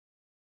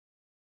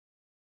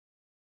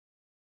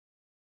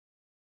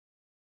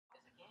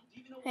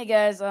Hey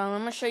guys, I'm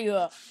gonna show you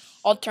a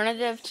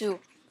alternative to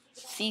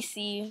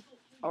CC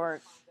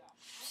or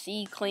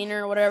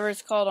CCleaner, whatever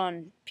it's called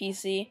on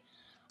PC. I'll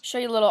show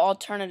you a little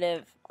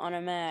alternative on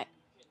a Mac.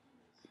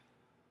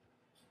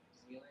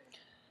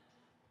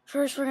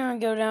 First, we're gonna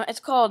go down.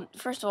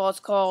 First of all,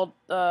 it's called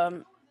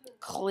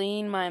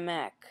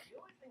CleanMyMac.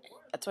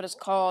 That's what it's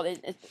called.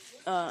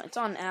 It's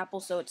on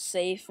Apple, so it's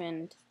safe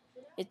and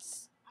it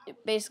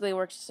basically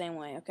works the same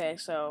way. Okay,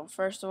 so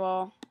first of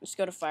all, just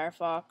go to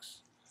Firefox.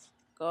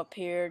 Go up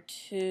here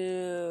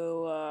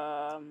to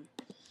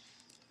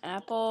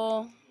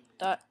apple.com.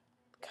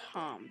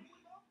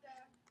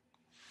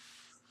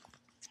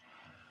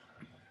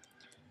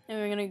 And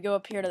we're gonna go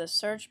up here to the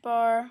search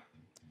bar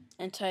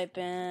and type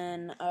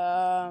in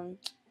hold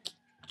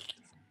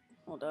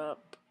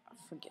up, I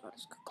forget what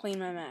it's called.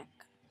 CleanMyMac.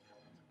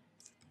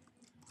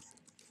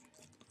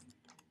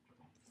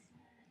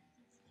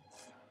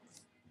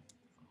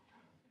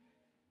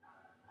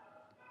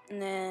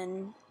 And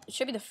then it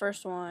should be the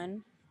first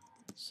one.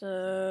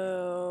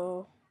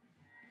 So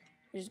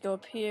you just go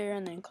up here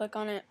and then click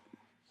on it.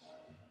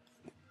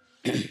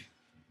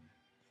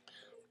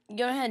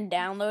 Go ahead and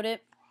download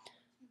it.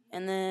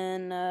 And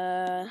then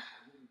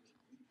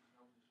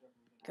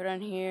go down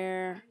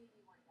here,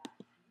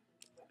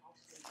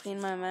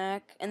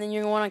 CleanMyMac, and then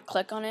you're gonna want to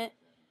click on it.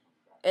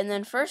 And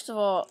then first of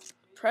all,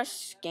 press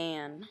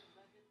scan.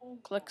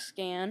 Click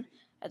scan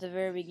at the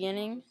very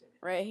beginning,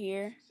 right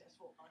here.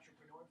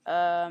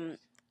 And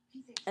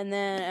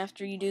then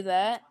after you do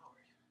that,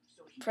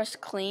 press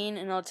clean,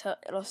 and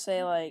it'll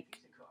say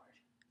like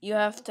you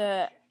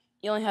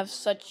only have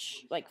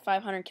such like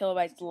 500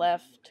 kilobytes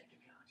left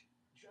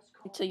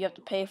until you have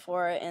to pay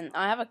for it. And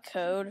I have a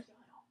code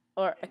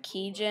or a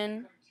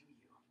keygen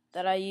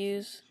that I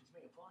use.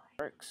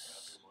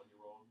 Works.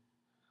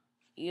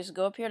 You just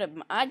go up here to.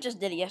 I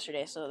just did it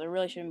yesterday, so there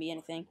really shouldn't be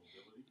anything.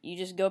 You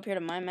just go up here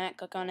to My Mac,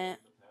 click on it.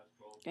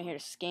 Go here to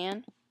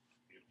scan.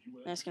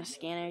 And it's gonna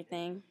scan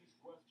everything.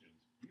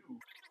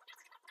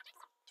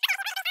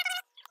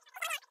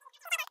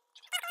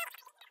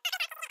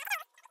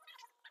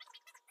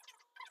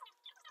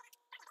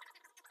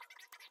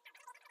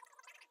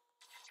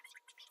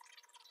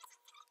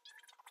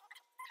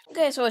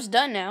 Okay, so it's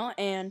done now,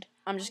 and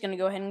I'm just gonna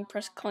go ahead and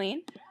press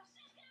clean,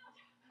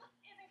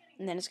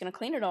 and then it's gonna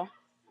clean it all.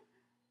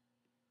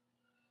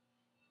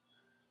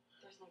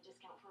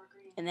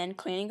 And then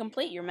cleaning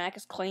complete. Your Mac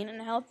is clean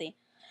and healthy.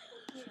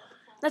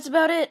 That's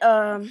about it.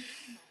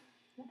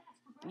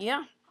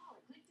 Yeah.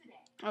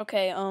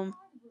 Okay.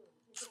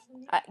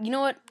 You know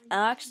what?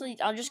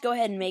 I'll just go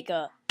ahead and make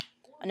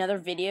another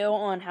video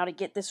on how to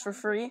get this for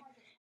free.